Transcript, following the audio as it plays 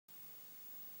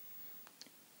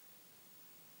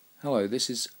Hello, this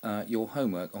is your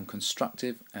homework on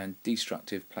constructive and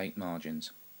destructive plate margins.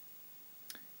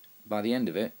 By the end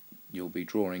of it, you'll be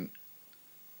drawing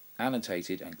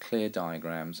annotated and clear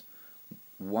diagrams,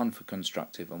 one for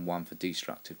constructive and one for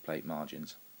destructive plate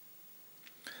margins.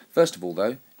 First of all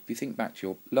though, if you think back to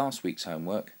your last week's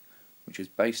homework, which is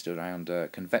based around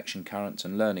convection currents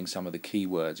and learning some of the key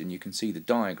words, and you can see the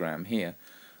diagram here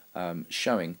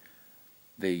showing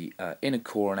the inner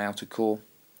core and outer core,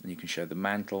 and you can show the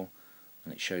mantle,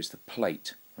 and it shows the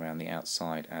plate around the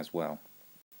outside as well.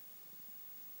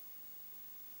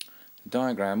 The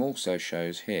diagram also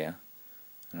shows here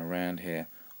and around here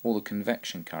all the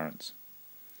convection currents.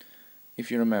 If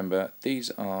you remember,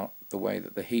 these are the way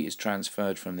that the heat is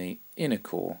transferred from the inner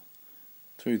core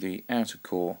through the outer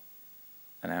core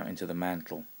and out into the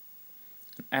mantle.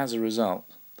 And as a result,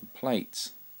 the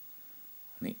plates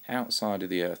on the outside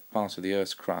of the Earth, part of the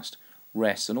Earth's crust,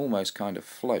 rest and almost kind of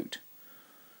float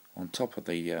on top of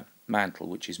the mantle,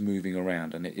 which is moving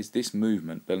around, and it is this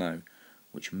movement below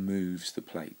which moves the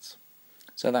plates.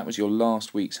 So that was your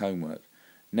last week's homework.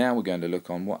 Now we're going to look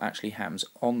on what actually happens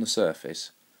on the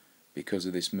surface because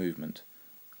of this movement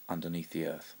underneath the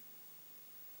Earth.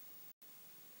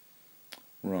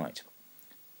 Right.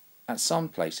 At some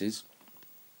places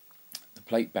the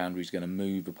plate boundary is going to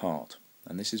move apart,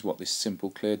 and this is what this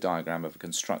simple clear diagram of a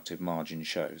constructive margin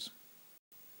shows.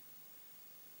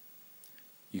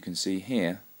 You can see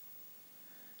here,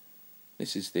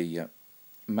 this is the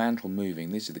mantle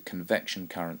moving, these are the convection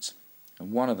currents,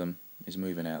 and one of them is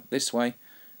moving out this way,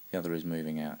 the other is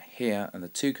moving out here, and the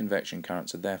two convection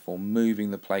currents are therefore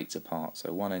moving the plates apart.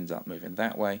 So one ends up moving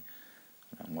that way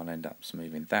and one ends up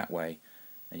moving that way,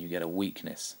 and you get a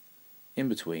weakness in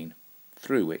between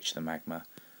through which the magma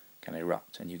can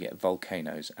erupt, and you get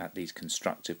volcanoes at these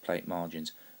constructive plate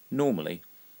margins, normally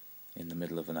in the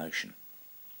middle of an ocean.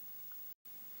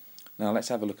 Now let's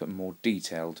have a look at a more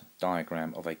detailed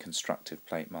diagram of a constructive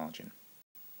plate margin.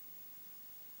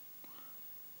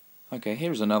 Okay,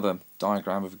 here's another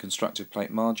diagram of a constructive plate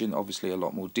margin, obviously a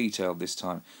lot more detailed this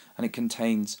time, and it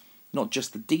contains not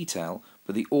just the detail,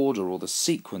 but the order or the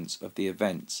sequence of the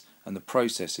events and the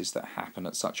processes that happen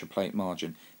at such a plate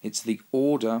margin. It's the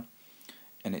order,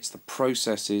 and it's the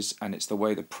processes, and it's the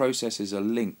way the processes are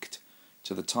linked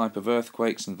to the type of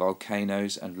earthquakes and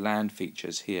volcanoes and land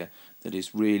features here that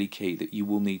is really key, that you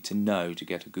will need to know to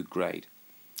get a good grade.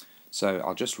 So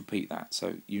I'll just repeat that.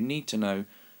 So you need to know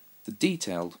the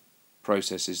detailed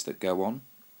processes that go on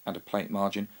at a plate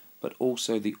margin, but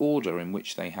also the order in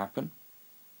which they happen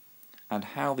and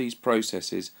how these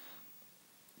processes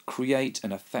create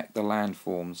and affect the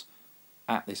landforms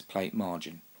at this plate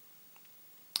margin.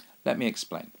 Let me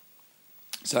explain.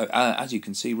 So as you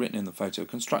can see written in the photo,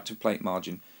 constructive plate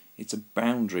margin, it's a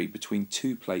boundary between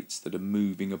two plates that are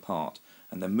moving apart,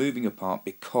 and they're moving apart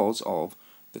because of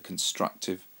the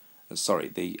convection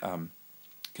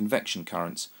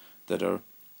currents that are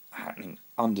happening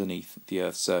underneath the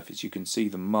Earth's surface. You can see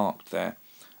them marked there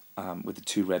with the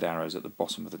two red arrows at the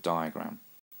bottom of the diagram.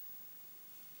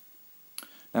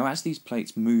 Now as these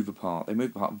plates move apart, they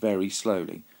move apart very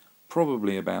slowly,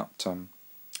 probably about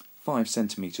 5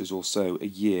 centimeters or so a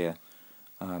year.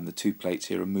 The two plates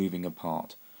here are moving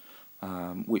apart,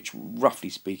 which roughly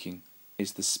speaking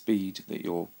is the speed that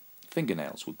your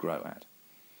fingernails would grow at.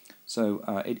 So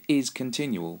it is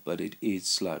continual, but it is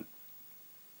slow.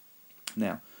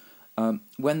 Now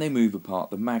when they move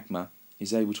apart, the magma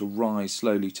is able to rise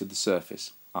slowly to the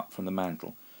surface up from the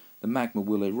mantle. The magma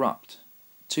will erupt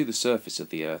to the surface of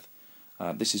the Earth.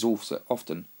 This is also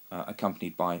often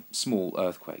accompanied by small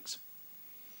earthquakes.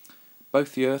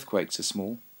 Both the earthquakes are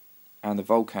small and the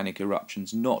volcanic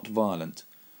eruptions not violent,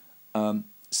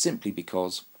 simply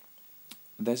because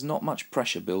there's not much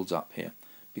pressure builds up here.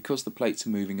 Because the plates are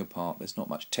moving apart, there's not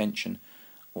much tension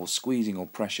or squeezing or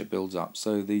pressure builds up,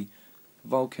 so the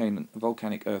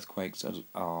volcanic earthquakes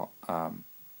are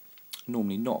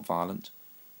normally not violent,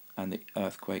 and the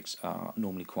earthquakes are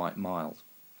normally quite mild.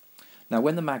 Now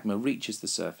when the magma reaches the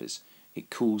surface, it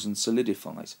cools and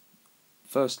solidifies,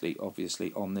 firstly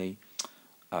obviously on the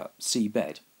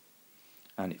seabed,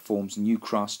 and it forms new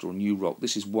crust or new rock.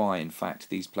 This is why in fact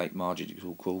these plate margins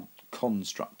are called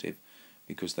constructive,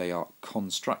 because they are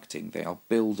constructing, they are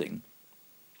building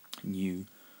new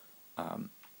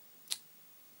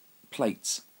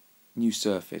plates, new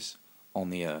surface on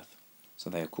the Earth, so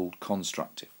they are called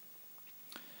constructive.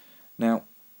 Now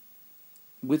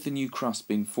with the new crust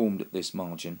being formed at this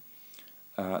margin,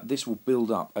 this will build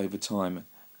up over time,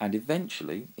 and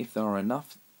eventually, if there are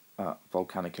enough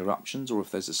volcanic eruptions, or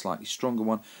if there's a slightly stronger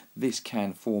one, this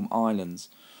can form islands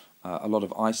A lot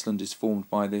of Iceland is formed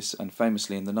by this, and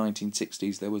famously in the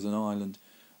 1960s there was an island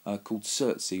called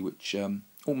Surtsey, which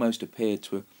almost appeared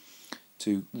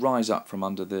to rise up from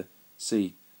under the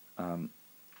sea,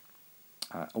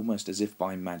 almost as if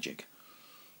by magic.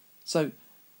 So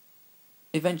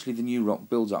eventually the new rock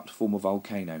builds up to form a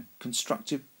volcano.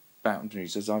 Constructive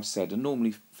boundaries, as I've said, are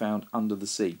normally found under the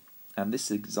sea, and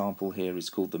this example here is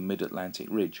called the Mid-Atlantic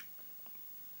Ridge.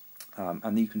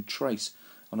 And you can trace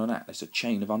on an atlas a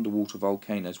chain of underwater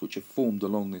volcanoes which have formed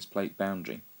along this plate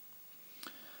boundary.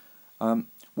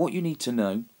 What you need to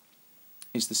know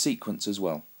is the sequence as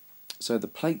well. So the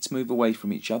plates move away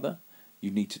from each other.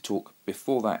 You need to talk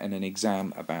before that in an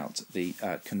exam about the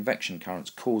convection currents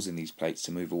causing these plates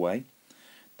to move away.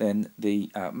 Then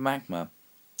the magma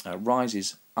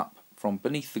rises up from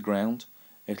beneath the ground.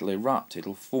 It'll erupt,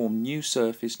 it'll form new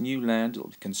surface, new land,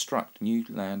 it'll construct new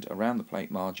land around the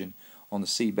plate margin on the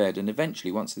seabed, and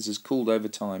eventually, once this has cooled over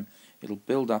time, it'll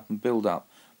build up and build up,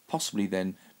 possibly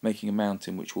then making a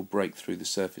mountain which will break through the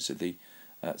surface of the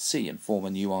sea and form a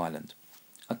new island.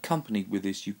 Accompanied with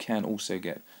this, you can also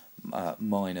get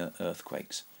minor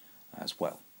earthquakes as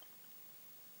well.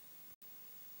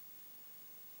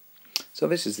 So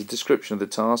this is the description of the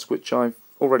task, which I've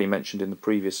already mentioned in the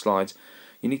previous slides.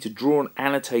 You need to draw an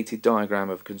annotated diagram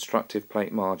of a constructive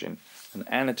plate margin. An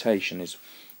annotation is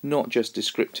not just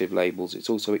descriptive labels, it's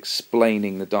also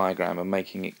explaining the diagram and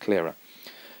making it clearer.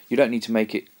 You don't need to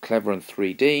make it clever and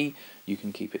 3D, you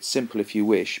can keep it simple if you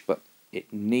wish, but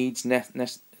it needs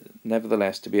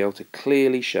nevertheless to be able to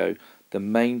clearly show the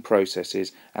main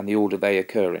processes and the order they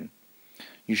occur in.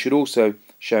 You should also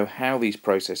show how these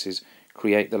processes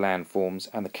create the landforms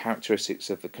and the characteristics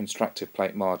of the constructive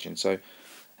plate margin. So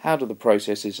how do the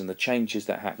processes and the changes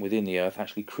that happen within the Earth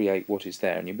actually create what is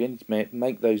there? And you'll be able to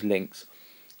make those links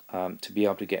to be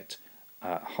able to get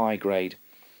high grade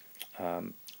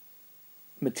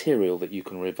material that you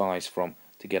can revise from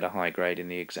to get a high grade in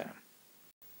the exam.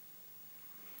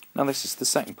 Now this is the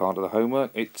second part of the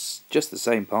homework. It's just the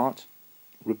same part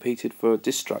repeated for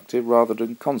destructive rather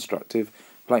than constructive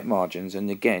plate margins, and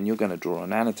again you're going to draw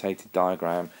an annotated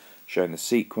diagram showing the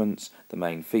sequence, the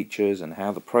main features, and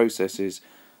how the processes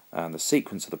and the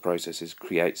sequence of the processes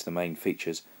creates the main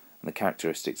features and the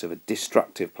characteristics of a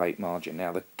destructive plate margin.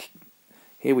 Now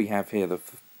here we have a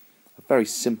very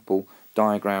simple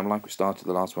diagram, like we started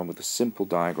the last one with a simple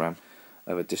diagram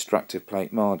of a destructive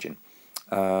plate margin.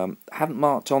 I haven't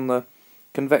marked on the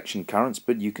convection currents,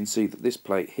 but you can see that this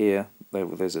plate here,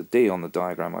 there's a D on the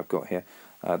diagram I've got here,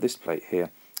 this plate here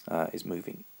is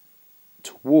moving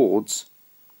towards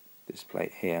this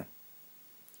plate here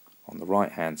on the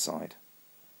right hand side,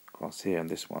 across here and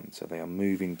this one, so they are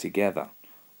moving together,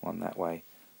 one that way,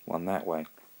 one that way.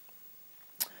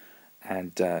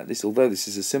 And although this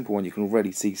is a simple one, you can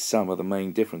already see some of the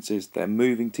main differences. They're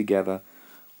moving together,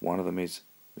 one of them is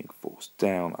being forced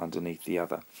down underneath the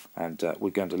other, and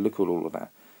we're going to look at all of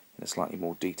that in a slightly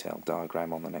more detailed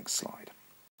diagram on the next slide.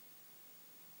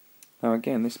 Now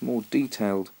again, this more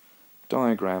detailed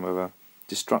diagram of a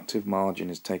destructive margin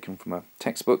is taken from a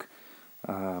textbook,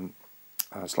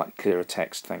 slightly clearer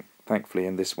text thankfully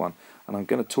in this one, and I'm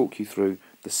going to talk you through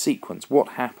the sequence, what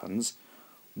happens,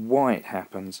 why it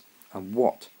happens, and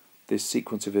what this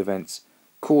sequence of events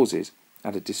causes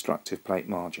at a destructive plate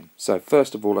margin. So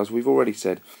first of all, as we've already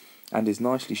said, and is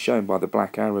nicely shown by the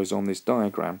black arrows on this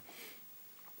diagram,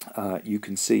 you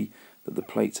can see that the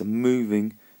plates are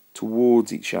moving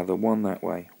towards each other, one that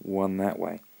way, one that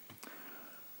way.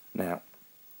 Now,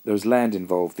 there's land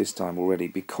involved this time already,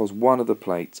 because one of the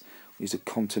plates is a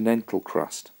continental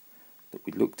crust that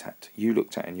you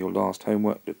looked at in your last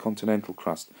homework, the continental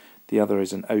crust. The other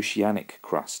is an oceanic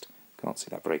crust. Can't see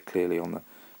that very clearly on the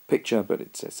picture, but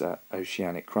it says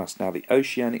oceanic crust. Now the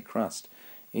oceanic crust,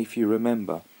 if you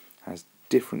remember, has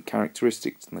different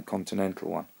characteristics than the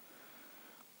continental one.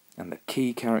 And the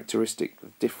key characteristic,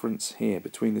 the difference here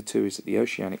between the two, is that the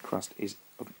oceanic crust is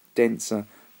of denser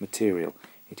material.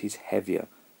 It is heavier.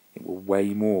 It will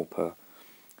weigh more per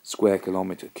square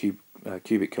kilometre,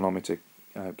 cubic kilometre,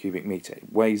 cubic metre.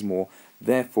 It weighs more.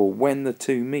 Therefore, when the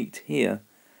two meet here,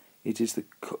 it is the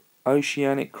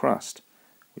oceanic crust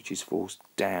which is forced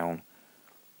down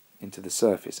into the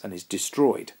surface and is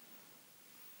destroyed.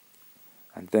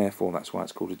 And therefore that's why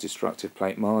it's called a destructive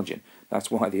plate margin.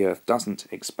 That's why the Earth doesn't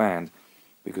expand,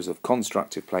 because of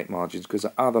constructive plate margins, because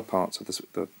other parts of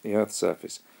the Earth's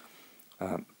surface,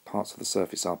 parts of the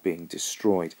surface are being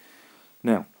destroyed.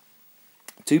 Now,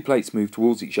 two plates move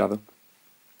towards each other.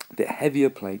 The heavier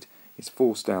plate is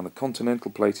forced down, the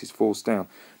continental plate is forced down.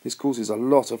 This causes a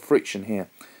lot of friction here,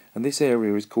 and this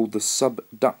area is called the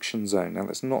subduction zone. Now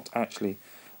that's not actually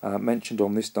mentioned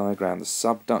on this diagram, the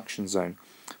subduction zone,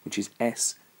 which is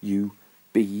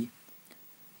SUB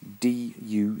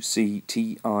DUCTION,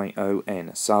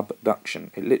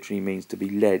 subduction. It literally means to be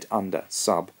led under,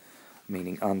 sub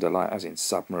meaning under, like as in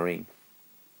submarine.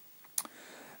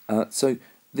 So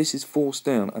this is forced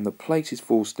down, and the plate is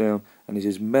forced down, and it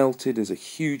is melted. There's a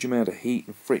huge amount of heat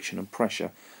and friction and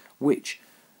pressure, which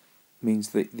means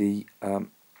that the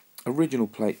original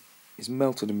plate is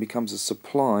melted and becomes a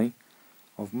supply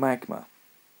of magma.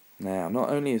 Now, not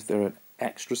only is there an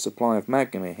extra supply of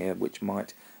magma here, which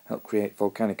might help create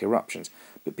volcanic eruptions,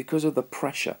 but because of the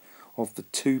pressure of the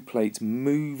two plates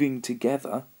moving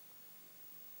together,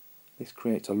 this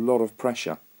creates a lot of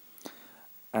pressure,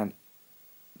 and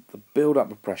the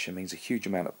build-up of pressure means a huge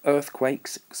amount of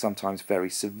earthquakes, sometimes very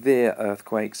severe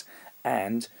earthquakes,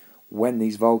 and when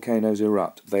these volcanoes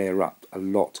erupt, they erupt a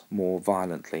lot more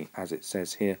violently, as it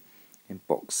says here in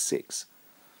box 6.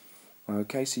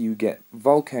 Okay, so you get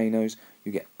volcanoes,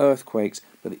 you get earthquakes,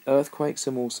 but the earthquakes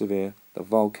are more severe, the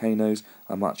volcanoes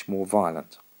are much more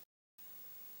violent.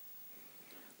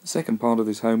 The second part of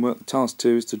this homework, task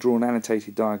 2, is to draw an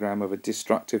annotated diagram of a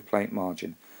destructive plate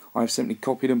margin. I've simply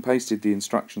copied and pasted the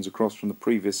instructions across from the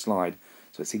previous slide,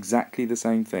 so it's exactly the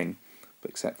same thing,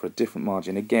 but except for a different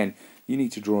margin. Again, you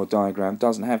need to draw a diagram. It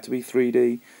doesn't have to be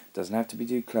 3D, doesn't have to be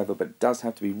too clever, but it does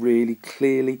have to be really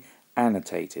clearly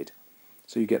annotated.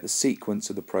 So you get the sequence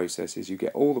of the processes, you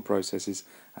get all the processes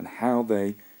and how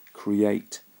they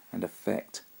create and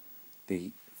affect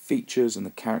the features and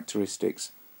the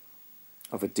characteristics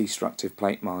of a destructive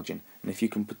plate margin. And if you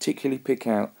can particularly pick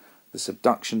out the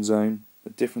subduction zone,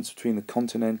 the difference between the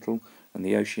continental and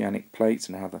the oceanic plates,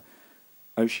 and how the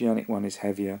oceanic one is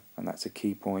heavier, and that's a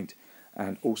key point,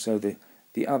 and also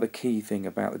the other key thing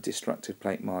about the destructive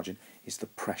plate margin is the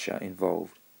pressure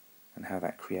involved, and how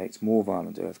that creates more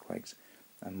violent earthquakes,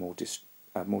 and more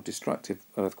destructive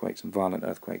earthquakes and violent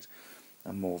earthquakes,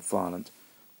 and more violent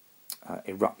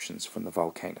eruptions from the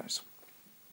volcanoes.